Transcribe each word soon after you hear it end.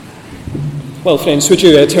Well, friends, would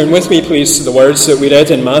you turn with me, please, to the words that we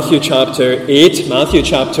read in Matthew chapter 8,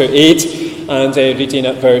 and reading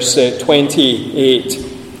at verse 28.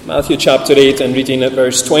 Matthew chapter 8 and reading at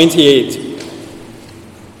verse 28.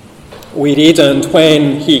 We read, "And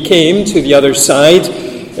when he came to the other side,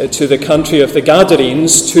 to the country of the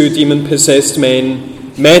Gadarenes, 2 demon-possessed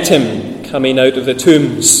men met him, coming out of the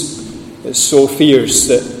tombs, so fierce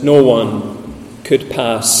that no one could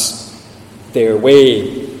pass their way."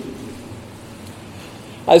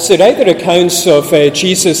 As they write their accounts of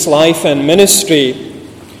Jesus' life and ministry,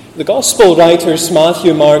 the Gospel writers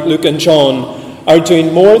Matthew, Mark, Luke and John are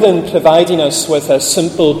doing more than providing us with a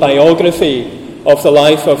simple biography of the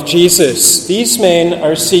life of Jesus. These men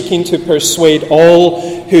are seeking to persuade all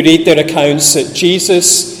who read their accounts that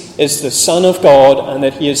Jesus is the Son of God and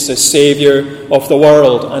that he is the Saviour of the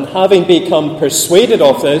world. And having become persuaded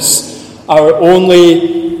of this, our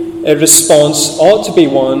only response ought to be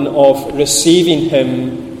one of receiving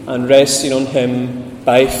him and resting on him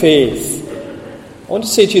by faith. I want to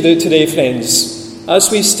say to you today, friends,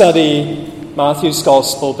 as we study Matthew's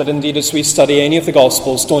Gospel, but indeed as we study any of the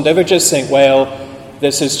Gospels, don't ever just think, well,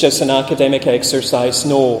 this is just an academic exercise.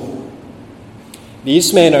 No.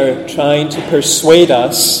 These men are trying to persuade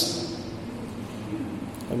us,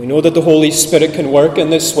 and we know that the Holy Spirit can work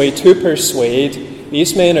in this way to persuade.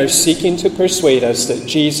 These men are seeking to persuade us that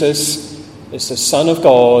Jesus is the Son of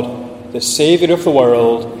God, the Saviour of the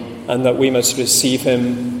world, and that we must receive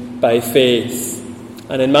him by faith.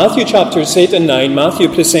 And in Matthew chapters 8 and 9, Matthew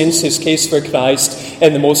presents his case for Christ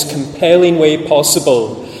in the most compelling way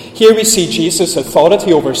possible. Here we see Jesus'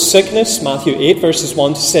 authority over sickness, Matthew 8, verses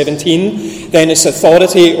 1 to 17. Then his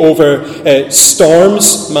authority over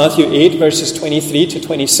storms, Matthew 8, verses 23 to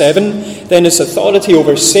 27. Then his authority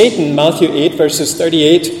over Satan, Matthew 8, verses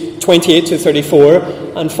 28 to 34.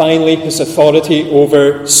 And finally, his authority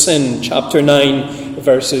over sin, chapter 9,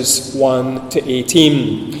 verses 1 to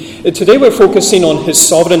 18. Today we're focusing on his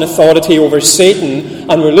sovereign authority over Satan,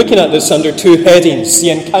 and we're looking at this under 2 headings, the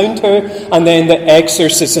encounter and then the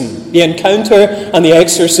exorcism. The encounter and the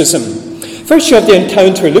exorcism. First you have the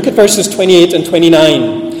encounter. Look at verses 28 and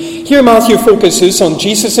 29. Here Matthew focuses on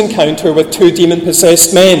Jesus' encounter with 2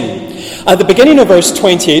 demon-possessed men. At the beginning of verse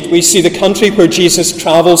 28 we see the country where Jesus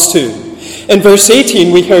travels to. In verse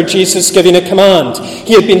 18, we heard Jesus giving a command.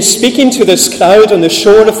 He had been speaking to this crowd on the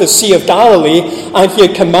shore of the Sea of Galilee, and he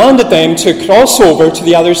had commanded them to cross over to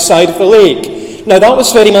the other side of the lake. Now, that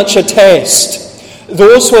was very much a test.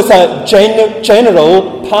 Those with a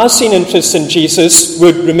general, passing interest in Jesus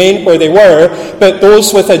would remain where they were, but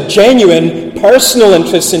those with a genuine, personal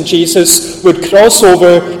interest in Jesus would cross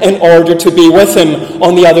over in order to be with him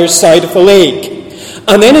on the other side of the lake.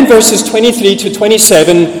 And then in verses 23 to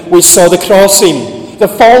 27, we saw the crossing. The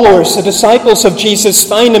followers, the disciples of Jesus,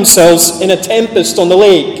 find themselves in a tempest on the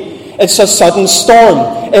lake. It's a sudden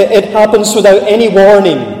storm. It happens without any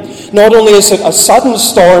warning. Not only is it a sudden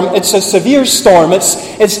storm, it's a severe storm.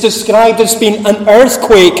 It's described as being an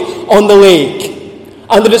earthquake on the lake.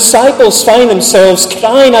 And the disciples find themselves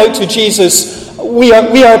crying out to Jesus, we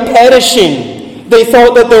are perishing. They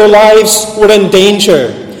thought that their lives were in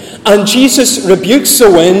danger. And Jesus rebukes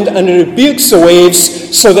the wind and rebukes the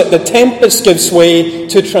waves so that the tempest gives way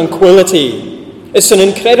to tranquility. It's an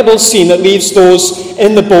incredible scene that leaves those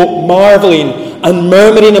in the boat marveling and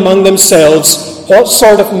murmuring among themselves, what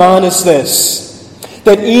sort of man is this,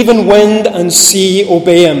 that even wind and sea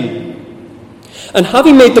obey him? And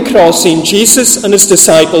having made the crossing, Jesus and his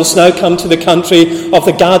disciples now come to the country of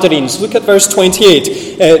the Gadarenes. Look at verse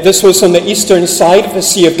 28. This was on the eastern side of the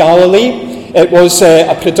Sea of Galilee. It was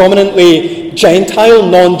a predominantly Gentile,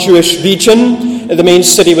 non-Jewish region. The main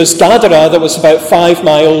city was Gadara, that was about 5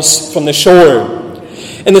 miles from the shore.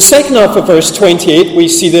 In the second half of verse 28, we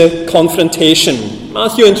see the confrontation.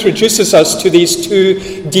 Matthew introduces us to these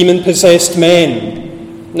 2 demon-possessed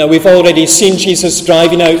men. Now, we've already seen Jesus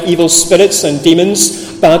driving out evil spirits and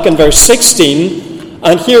demons back in verse 16.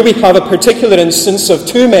 And here we have a particular instance of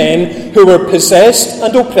 2 men who were possessed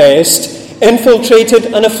and oppressed,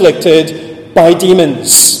 infiltrated and afflicted by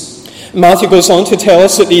demons. Matthew goes on to tell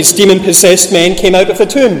us that these demon-possessed men came out of the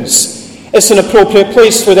tombs. It's an appropriate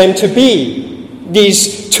place for them to be.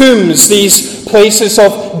 These tombs, these places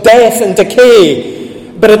of death and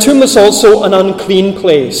decay. But a tomb is also an unclean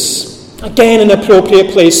place. Again, an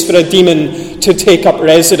appropriate place for a demon to take up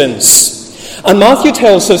residence. And Matthew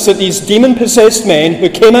tells us that these demon-possessed men who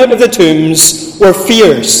came out of the tombs were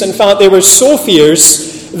fierce. In fact, they were so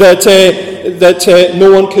fierce that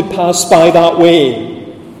no one could pass by that way.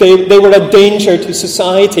 They were a danger to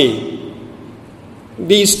society.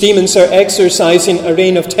 These demons are exercising a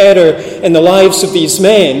reign of terror in the lives of these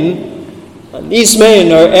men, And these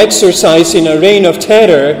men are exercising a reign of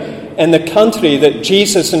terror in the country that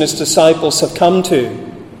Jesus and his disciples have come to.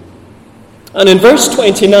 And in verse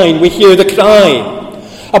 29, we hear the cry.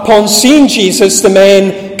 Upon seeing Jesus, the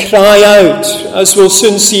men cry out. As we'll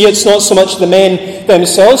soon see, it's not so much the men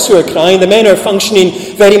themselves who are crying. The men are functioning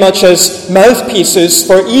very much as mouthpieces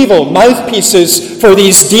for evil, mouthpieces for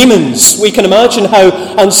these demons. We can imagine how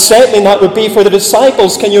unsettling that would be for the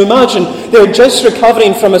disciples. Can you imagine? They're just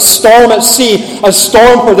recovering from a storm at sea, a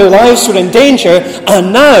storm where their lives were in danger,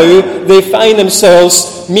 and now they find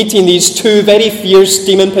themselves meeting these two very fierce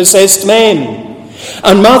demon-possessed men.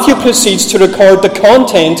 And Matthew proceeds to record the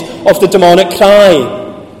content of the demonic cry.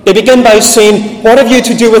 They begin by saying, "What have you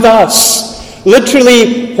to do with us?"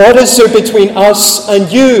 Literally, what is there between us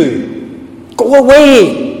and you? Go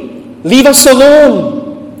away. Leave us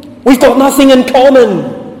alone. We've got nothing in common.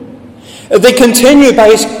 They continue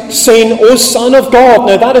by saying, "O Son of God."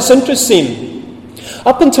 Now that is interesting.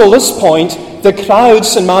 Up until this point, the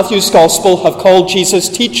crowds in Matthew's Gospel have called Jesus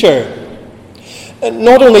teacher.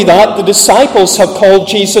 Not only that, the disciples have called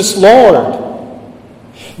Jesus Lord.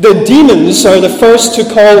 The demons are the first to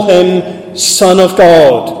call him Son of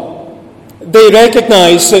God. They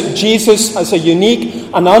recognize that Jesus has a unique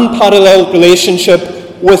and unparalleled relationship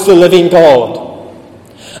with the living God.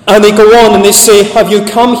 And they go on and they say, "Have you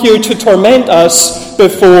come here to torment us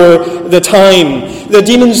before the time?" The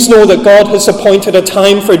demons know that God has appointed a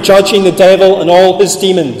time for judging the devil and all his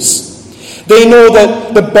demons. They know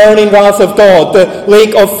that the burning wrath of God, the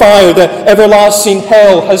lake of fire, the everlasting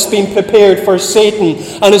hell has been prepared for Satan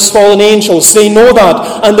and his fallen angels. They know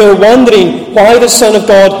that, and they're wondering why the Son of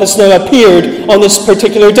God has now appeared on this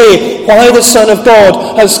particular day, why the Son of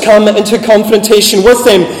God has come into confrontation with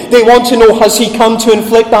them. They want to know, has he come to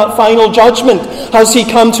inflict that final judgment? Has he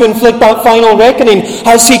come to inflict that final reckoning?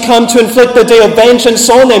 Has he come to inflict the day of vengeance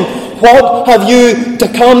on them? What have you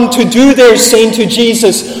come to do there, saying to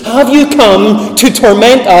Jesus? Have you come to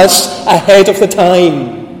torment us ahead of the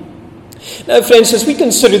time? Now, friends, as we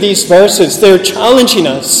consider these verses, they're challenging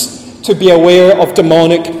us to be aware of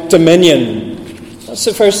demonic dominion. That's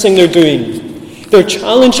the first thing they're doing. They're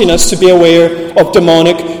challenging us to be aware of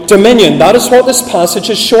demonic dominion. That is what this passage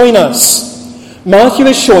is showing us. Matthew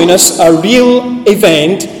is showing us a real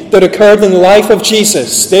event that occurred in the life of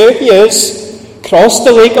Jesus. There he is, crossed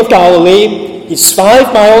the Lake of Galilee. He's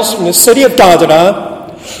 5 miles from the city of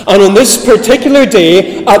Gadara. And on this particular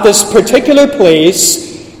day, at this particular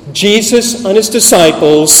place, Jesus and his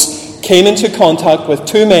disciples came into contact with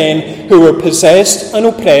two men who were possessed and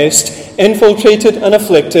oppressed, infiltrated and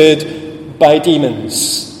afflicted by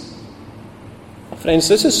demons. Friends,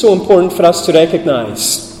 this is so important for us to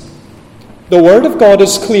recognize. The Word of God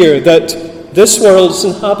is clear that this world is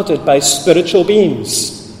inhabited by spiritual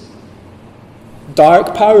beings.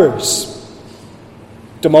 Dark powers,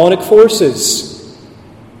 demonic forces.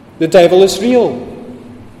 The devil is real.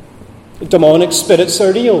 Demonic spirits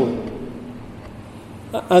are real.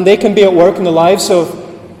 And they can be at work in the lives of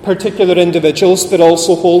particular individuals, but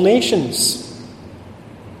also whole nations.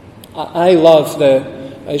 I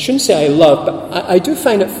shouldn't say I love, but I do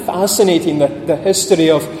find it fascinating, the history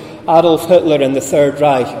of Adolf Hitler and the Third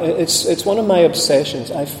Reich. It's one of my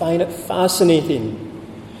obsessions. I find it fascinating.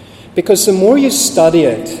 Because the more you study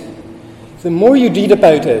it, the more you read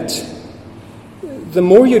about it, the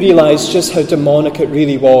more you realize just how demonic it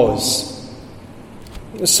really was.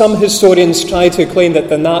 Some historians try to claim that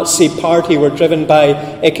the Nazi Party were driven by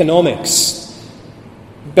economics.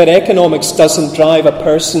 But economics doesn't drive a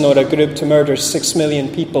person or a group to murder 6 million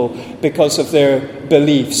people because of their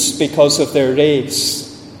beliefs, because of their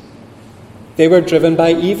race. They were driven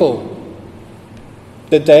by evil,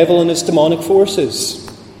 the devil and his demonic forces.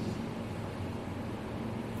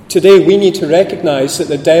 Today we need to recognize that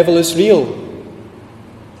the devil is real.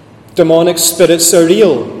 Demonic spirits are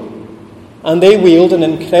real. And they wield an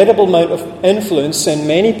incredible amount of influence in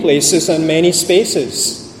many places and many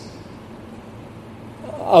spaces.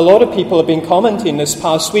 A lot of people have been commenting this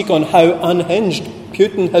past week on how unhinged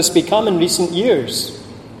Putin has become in recent years.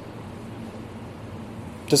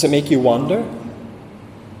 Does it make you wonder?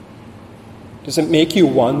 Does it make you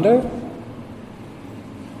wonder?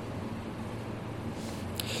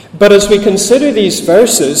 But as we consider these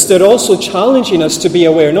verses, they're also challenging us to be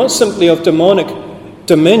aware not simply of demonic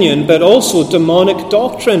dominion, but also demonic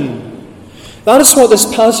doctrine. That is what this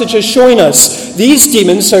passage is showing us. These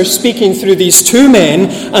demons are speaking through these two men,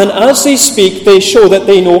 and as they speak, they show that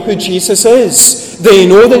they know who Jesus is. They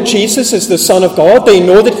know that Jesus is the Son of God. They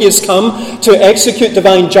know that he has come to execute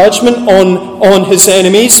divine judgment on his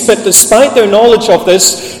enemies. But despite their knowledge of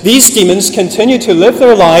this, these demons continue to live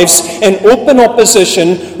their lives in open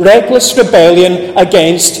opposition, reckless rebellion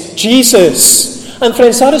against Jesus. And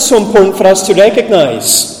friends, that is so important for us to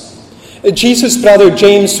recognize. Jesus' brother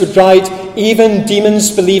James would write, "Even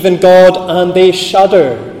demons believe in God and they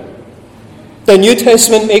shudder." The New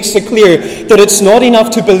Testament makes it clear that it's not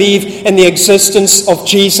enough to believe in the existence of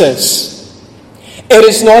Jesus. It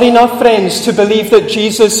is not enough, friends, to believe that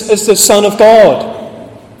Jesus is the Son of God.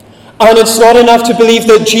 And it's not enough to believe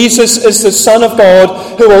that Jesus is the Son of God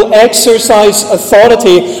who will exercise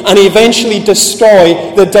authority and eventually destroy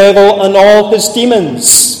the devil and all his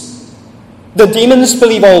demons. The demons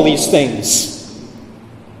believe all these things.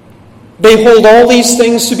 They hold all these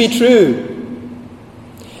things to be true.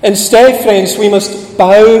 Instead, friends, we must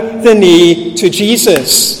bow the knee to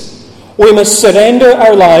Jesus. We must surrender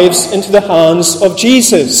our lives into the hands of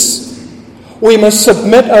Jesus. We must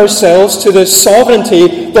submit ourselves to the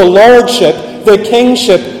sovereignty, the lordship, the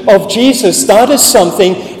kingship of Jesus. That is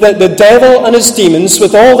something that the devil and his demons,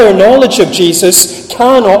 with all their knowledge of Jesus,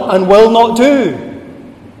 cannot and will not do.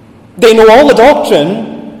 They know all the doctrine.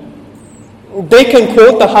 They can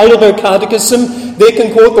quote the Heidelberg Catechism. They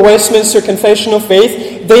can quote the Westminster Confession of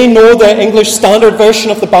Faith. They know the English Standard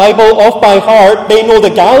Version of the Bible off by heart. They know the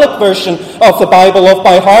Gallic version of the Bible off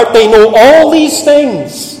by heart. They know all these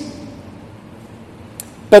things.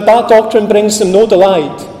 But that doctrine brings them no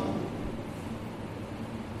delight.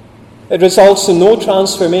 It results in no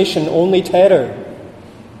transformation, only terror.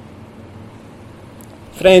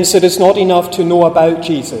 Friends, it is not enough to know about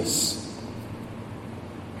Jesus.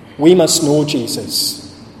 We must know Jesus.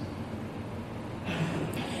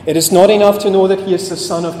 It is not enough to know that he is the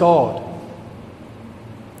Son of God.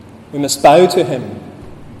 We must bow to him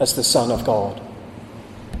as the Son of God.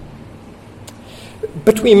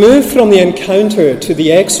 But we move from the encounter to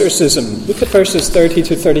the exorcism. Look at verses 30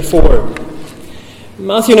 to 34.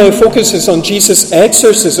 Matthew now focuses on Jesus'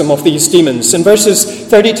 exorcism of these demons. In verses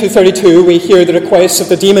 30 to 32, we hear the requests of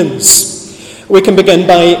the demons. We can begin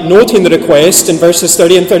by noting the request in verses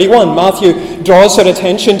 30 and 31. Matthew draws our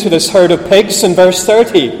attention to this herd of pigs in verse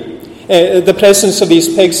 30. The presence of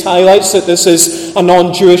these pigs highlights that this is a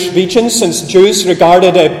non-Jewish region, since Jews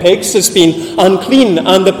regarded pigs as being unclean,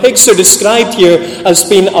 and the pigs are described here as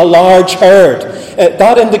being a large herd.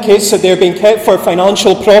 That indicates that they're being kept for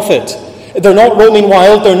financial profit. They're not roaming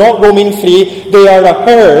wild, they're not roaming free, they are a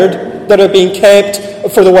herd that are being kept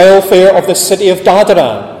for the welfare of the city of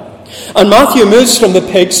Gadara. And Matthew moves from the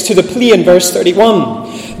pigs to the plea in verse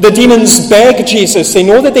 31. The demons beg Jesus. They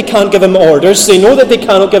know that they can't give him orders. They know that they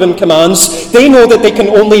cannot give him commands. They know that they can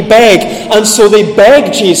only beg. And so they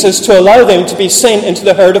beg Jesus to allow them to be sent into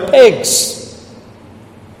the herd of pigs.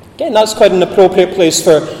 Again, that's quite an appropriate place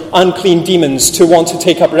for unclean demons to want to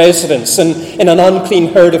take up residence in an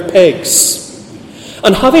unclean herd of pigs.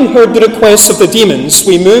 And having heard the requests of the demons,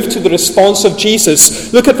 we move to the response of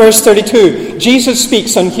Jesus. Look at verse 32. Jesus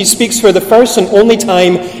speaks, and he speaks for the first and only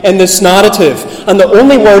time in this narrative. And the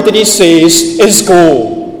only word that he says is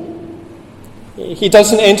go. He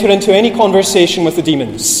doesn't enter into any conversation with the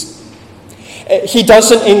demons. He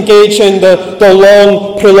doesn't engage in the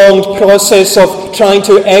long, prolonged process of trying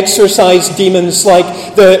to exorcise demons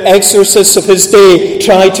like the exorcists of his day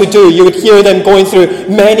tried to do. You would hear them going through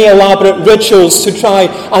many elaborate rituals to try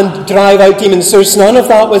and drive out demons. There's none of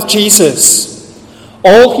that with Jesus.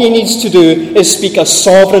 All he needs to do is speak a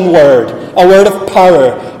sovereign word, a word of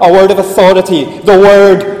power, a word of authority, the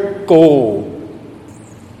word go.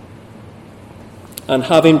 And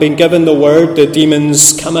having been given the word, the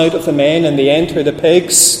demons come out of the men and they enter the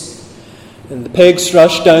pigs. And the pigs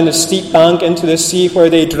rush down the steep bank into the sea where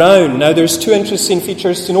they drown. Now there's two interesting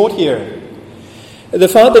features to note here. The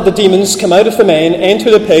fact that the demons come out of the men,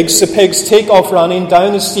 enter the pigs take off running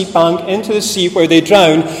down the steep bank into the sea where they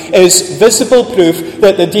drown, is visible proof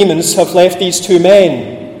that the demons have left these two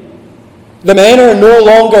men. The men are no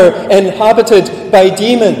longer inhabited by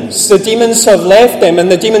demons. The demons have left them,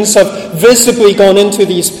 and the demons have visibly gone into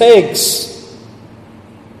these pigs.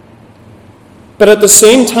 But at the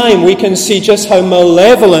same time, we can see just how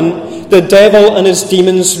malevolent the devil and his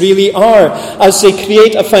demons really are. As they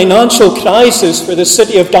create a financial crisis for the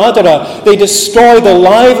city of Gadara, they destroy the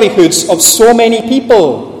livelihoods of so many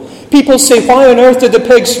people. People say, why on earth did the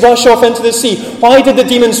pigs rush off into the sea? Why did the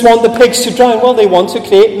demons want the pigs to drown? Well, they want to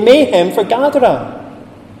create mayhem for Gadara.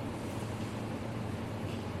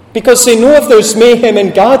 Because they know if there's mayhem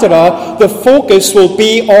in Gadara, the focus will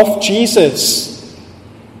be off Jesus.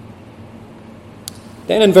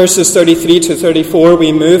 Then in verses 33 to 34,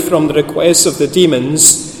 we move from the requests of the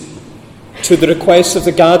demons to the requests of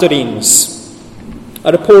the Gadarenes.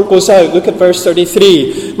 A report goes out. Look at verse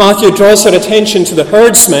 33. Matthew draws their attention to the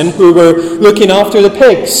herdsmen who were looking after the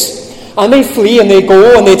pigs. And they flee and they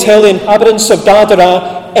go and they tell the inhabitants of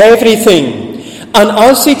Gadara everything. And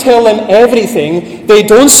as they tell them everything, they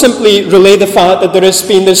don't simply relay the fact that there has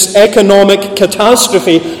been this economic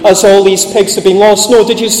catastrophe as all these pigs have been lost. No,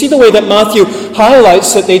 did you see the way that Matthew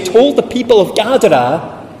highlights that they told the people of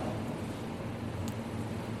Gadara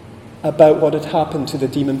about what had happened to the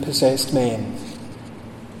demon-possessed men?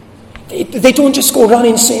 They don't just go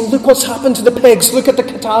running saying, look what's happened to the pigs, look at the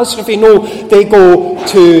catastrophe. No, they go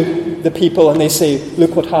to the people and they say,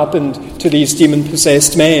 look what happened to these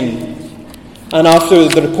demon-possessed men. And after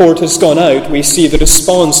the report has gone out, we see the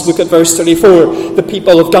response. Look at verse 34. The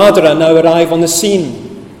people of Gadara now arrive on the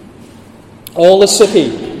scene. All the city,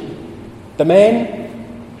 the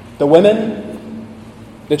men, the women,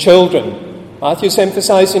 the children. Matthew's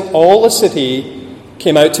emphasizing all the city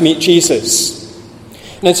came out to meet Jesus.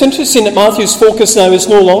 And it's interesting that Matthew's focus now is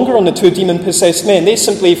no longer on the two demon-possessed men. They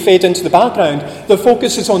simply fade into the background. The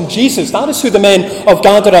focus is on Jesus. That is who the men of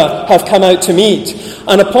Gadara have come out to meet.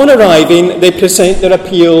 And upon arriving, they present their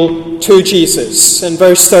appeal to Jesus. In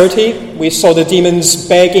verse 30, we saw the demons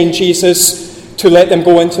begging Jesus to let them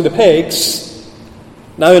go into the pigs.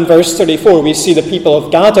 Now in verse 34, we see the people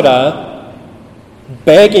of Gadara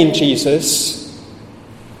begging Jesus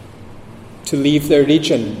to leave their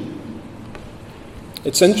region.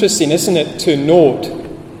 It's interesting, isn't it, to note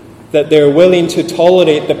that they're willing to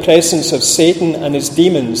tolerate the presence of Satan and his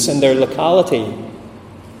demons in their locality,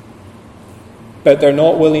 but they're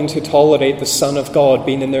not willing to tolerate the Son of God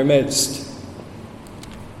being in their midst.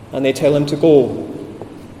 And they tell him to go.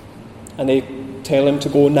 And they tell him to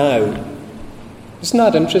go now. Isn't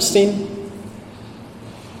that interesting?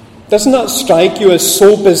 Doesn't that strike you as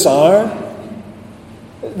so bizarre?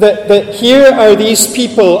 That here are these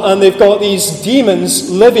people and they've got these demons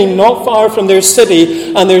living not far from their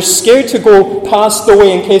city and they're scared to go past the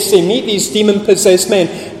way in case they meet these demon-possessed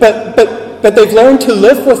men. But they've learned to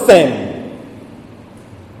live with them.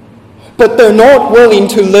 But they're not willing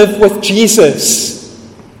to live with Jesus.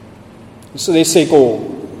 So they say, go.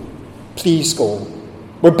 Please go.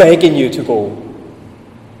 We're begging you to go.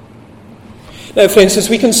 Now, friends, as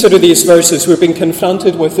we consider these verses, we're being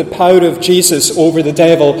confronted with the power of Jesus over the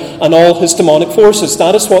devil and all his demonic forces.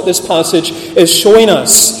 That is what this passage is showing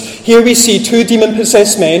us. Here we see two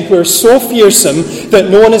demon-possessed men who are so fearsome that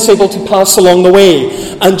no one is able to pass along the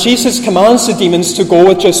way. And Jesus commands the demons to go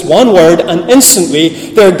with just one word, and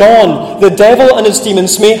instantly they're gone. The devil and his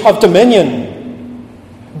demons may have dominion,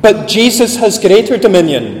 but Jesus has greater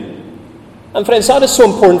dominion. And friends, that is so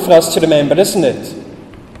important for us to remember, isn't it?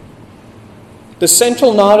 The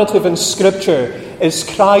central narrative in Scripture is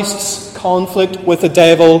Christ's conflict with the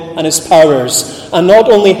devil and his powers. And not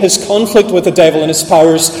only his conflict with the devil and his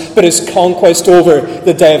powers, but his conquest over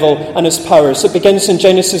the devil and his powers. It begins in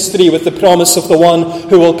Genesis 3 with the promise of the one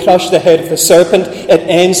who will crush the head of the serpent. It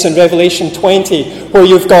ends in Revelation 20, where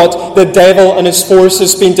you've got the devil and his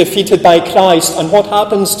forces being defeated by Christ. And what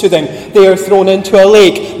happens to them? They are thrown into a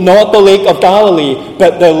lake, not the lake of Galilee,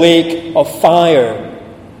 but the lake of fire.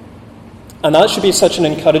 And that should be such an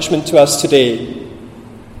encouragement to us today.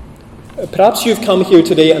 Perhaps you've come here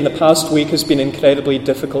today and the past week has been incredibly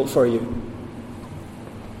difficult for you.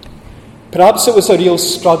 Perhaps it was a real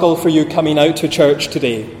struggle for you coming out to church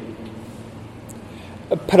today.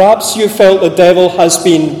 Perhaps you felt the devil has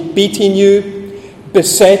been beating you,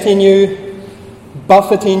 besetting you,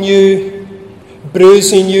 buffeting you,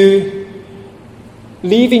 bruising you,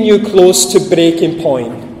 leaving you close to breaking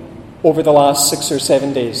point over the last 6 or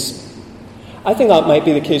 7 days. I think that might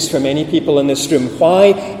be the case for many people in this room.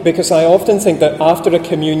 Why? Because I often think that after a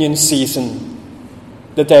communion season,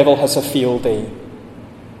 the devil has a field day.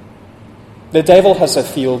 The devil has a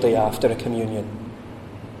field day after a communion.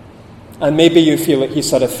 And maybe you feel that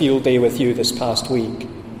he's had a field day with you this past week.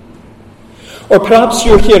 Or perhaps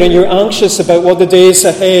you're here and you're anxious about what the days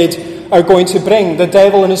ahead are going to bring. The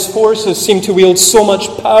devil and his forces seem to wield so much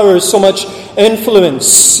power, so much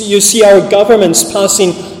influence. You see our governments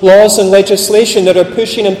passing laws and legislation that are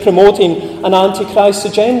pushing and promoting an antichrist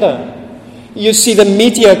agenda. You see the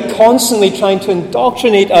media constantly trying to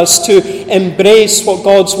indoctrinate us to embrace what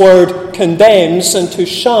God's word condemns and to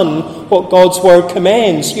shun what God's word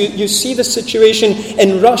commends. You see the situation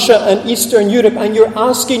in Russia and Eastern Europe, and you're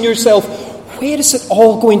asking yourself, where is it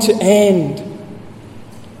all going to end?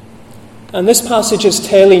 And this passage is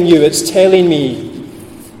telling you, it's telling me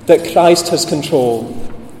that Christ has control.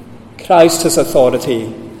 Christ has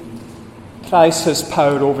authority. Christ has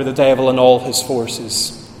power over the devil and all his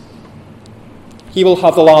forces. He will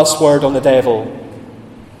have the last word on the devil.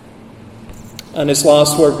 And his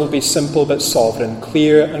last word will be simple but sovereign,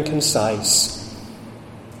 clear and concise.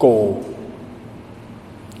 Go.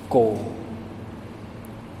 Go.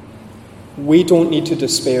 We don't need to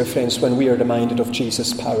despair, friends, when we are reminded of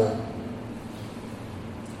Jesus' power.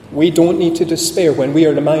 We don't need to despair when we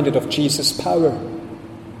are reminded of Jesus' power.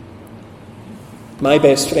 My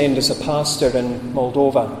best friend is a pastor in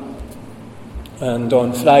Moldova. And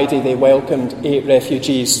on Friday they welcomed 8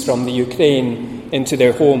 refugees from the Ukraine into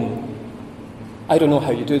their home. I don't know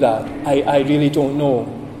how you do that. I really don't know.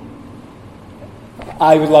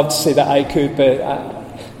 I would love to say that I could, but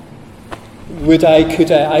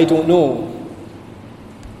could I? I don't know.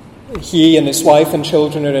 He and his wife and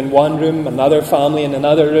children are in one room, another family in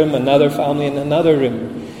another room, another family in another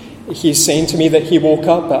room. He's saying to me that he woke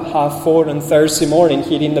up at 4:30 on Thursday morning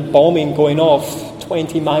hearing the bombing going off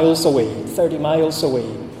 20 miles away, 30 miles away.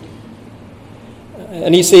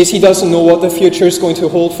 And he says he doesn't know what the future is going to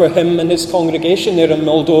hold for him and his congregation there in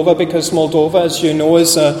Moldova, because Moldova, as you know,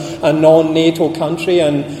 is a non-NATO country,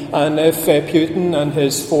 and if Putin and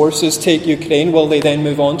his forces take Ukraine, will they then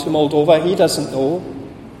move on to Moldova? He doesn't know.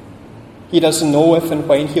 He doesn't know if and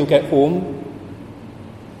when he'll get home.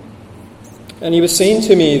 And he was saying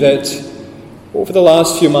to me that over the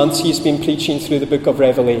last few months he's been preaching through the book of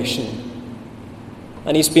Revelation.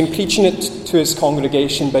 And he's been preaching it to his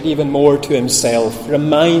congregation, but even more to himself,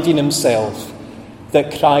 reminding himself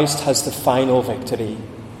that Christ has the final victory.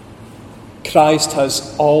 Christ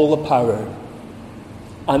has all the power,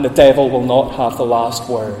 and the devil will not have the last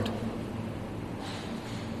word.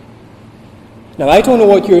 Now, I don't know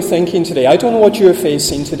what you're thinking today. I don't know what you're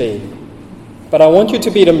facing today. But I want you to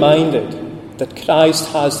be reminded that Christ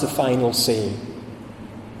has the final say.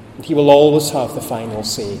 And he will always have the final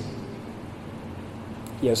say.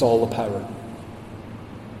 He has all the power.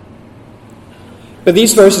 But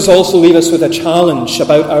these verses also leave us with a challenge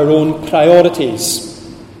about our own priorities.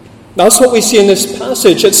 That's what we see in this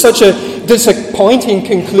passage. It's such a disappointing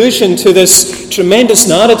conclusion to this tremendous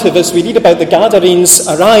narrative as we read about the Gadarenes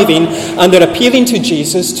arriving, and they're appealing to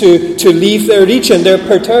Jesus to leave their region. They're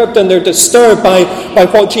perturbed and they're disturbed by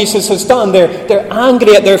what Jesus has done. They're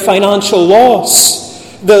angry at their financial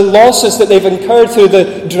loss, the losses that they've incurred through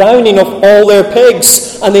the drowning of all their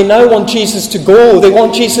pigs, and they now want Jesus to go. They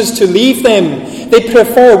want Jesus to leave them. They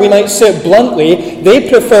prefer, we might say it bluntly, they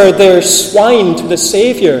prefer their swine to the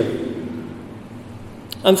Saviour.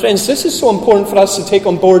 And friends, this is so important for us to take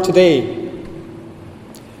on board today.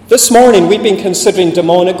 This morning we've been considering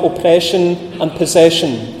demonic oppression and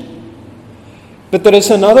possession. But there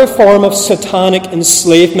is another form of satanic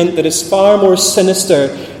enslavement that is far more sinister,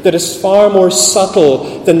 that is far more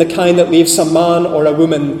subtle than the kind that leaves a man or a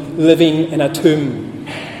woman living in a tomb.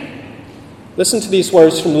 Listen to these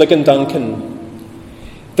words from Ligon Duncan.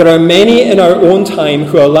 There are many in our own time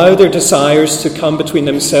who allow their desires to come between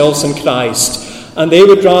themselves and Christ, and they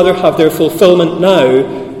would rather have their fulfillment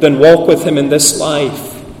now than walk with him in this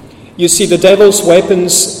life. You see, the devil's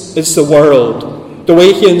weapons is the world. The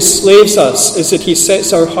way he enslaves us is that he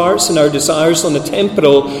sets our hearts and our desires on the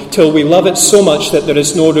temporal till we love it so much that there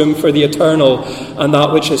is no room for the eternal, and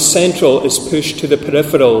that which is central is pushed to the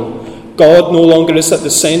peripheral. God no longer is at the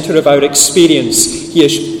centre of our experience. He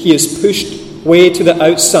is pushed way to the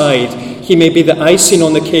outside. He may be the icing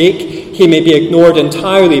on the cake. He may be ignored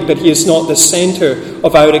entirely, but he is not the centre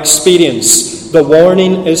of our experience. The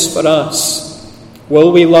warning is for us.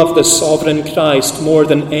 Will we love the sovereign Christ more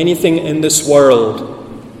than anything in this world,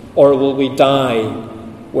 or will we die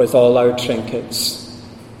with all our trinkets?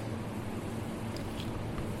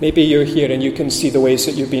 Maybe you're here and you can see the ways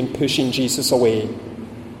that you've been pushing Jesus away.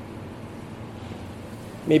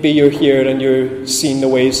 Maybe you're here and you're seeing the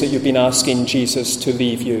ways that you've been asking Jesus to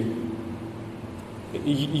leave you.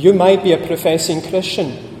 You might be a professing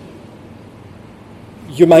Christian.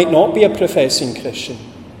 You might not be a professing Christian.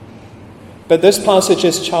 But this passage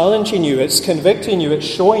is challenging you, it's convicting you, it's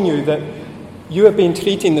showing you that you have been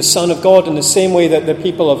treating the Son of God in the same way that the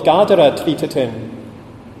people of Gadara treated him.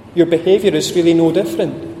 Your behaviour is really no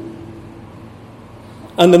different.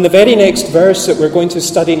 And in the very next verse that we're going to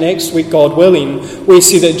study next week, God willing, we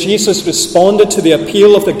see that Jesus responded to the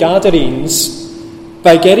appeal of the Gadarenes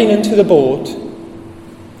by getting into the boat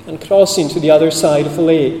and crossing to the other side of the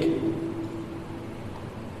lake.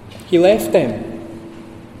 He left them.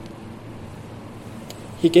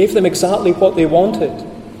 He gave them exactly what they wanted.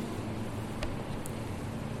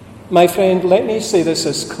 My friend, let me say this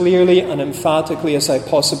as clearly and emphatically as I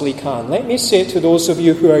possibly can. Let me say it to those of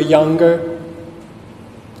you who are younger,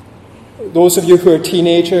 those of you who are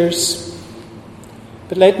teenagers,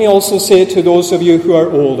 but let me also say it to those of you who are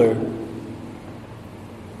older.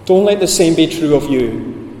 Don't let the same be true of you.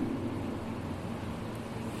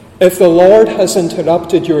 If the Lord has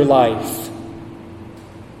interrupted your life,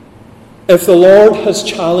 if the Lord has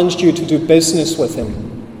challenged you to do business with Him,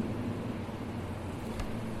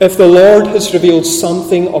 if the Lord has revealed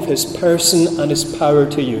something of His person and His power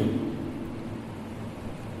to you,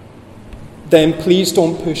 then please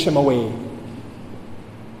don't push Him away.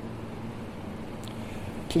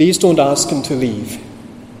 Please don't ask Him to leave,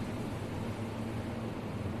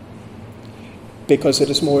 because it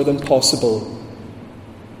is more than possible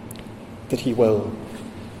that He will.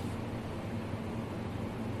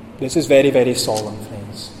 This is very, very solemn,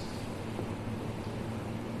 friends.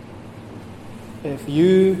 If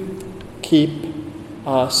you keep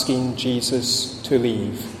asking Jesus to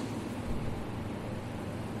leave,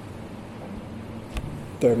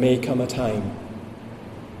 there may come a time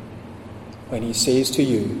when He says to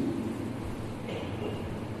you,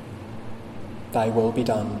 "Thy will be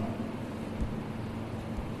done."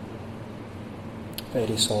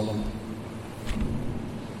 Very solemn.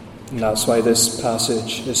 And that's why this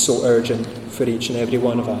passage is so urgent for each and every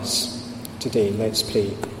one of us today. Let's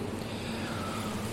pray.